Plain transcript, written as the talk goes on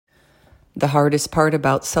The hardest part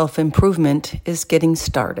about self-improvement is getting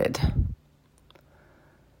started.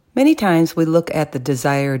 Many times we look at the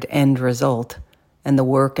desired end result and the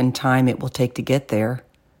work and time it will take to get there,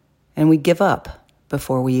 and we give up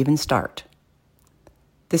before we even start.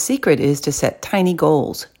 The secret is to set tiny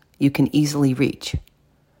goals you can easily reach.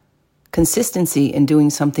 Consistency in doing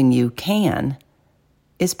something you can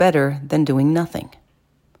is better than doing nothing.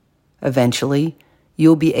 Eventually,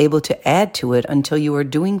 you'll be able to add to it until you are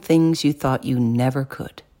doing things you thought you never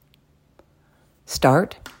could.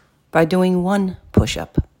 Start by doing 1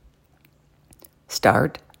 push-up.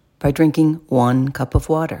 Start by drinking 1 cup of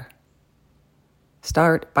water.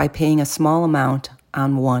 Start by paying a small amount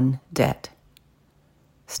on 1 debt.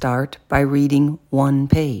 Start by reading 1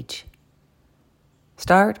 page.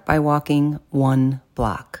 Start by walking 1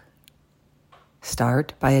 block.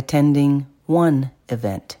 Start by attending 1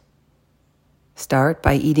 event. Start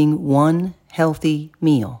by eating 1 healthy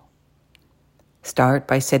meal. Start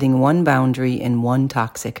by setting 1 boundary in 1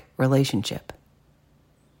 toxic relationship.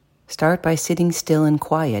 Start by sitting still and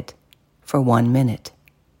quiet for 1 minute.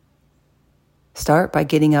 Start by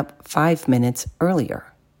getting up 5 minutes earlier.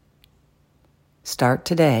 Start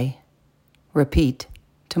today. Repeat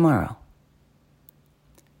tomorrow.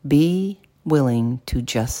 Be willing to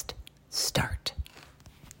just start.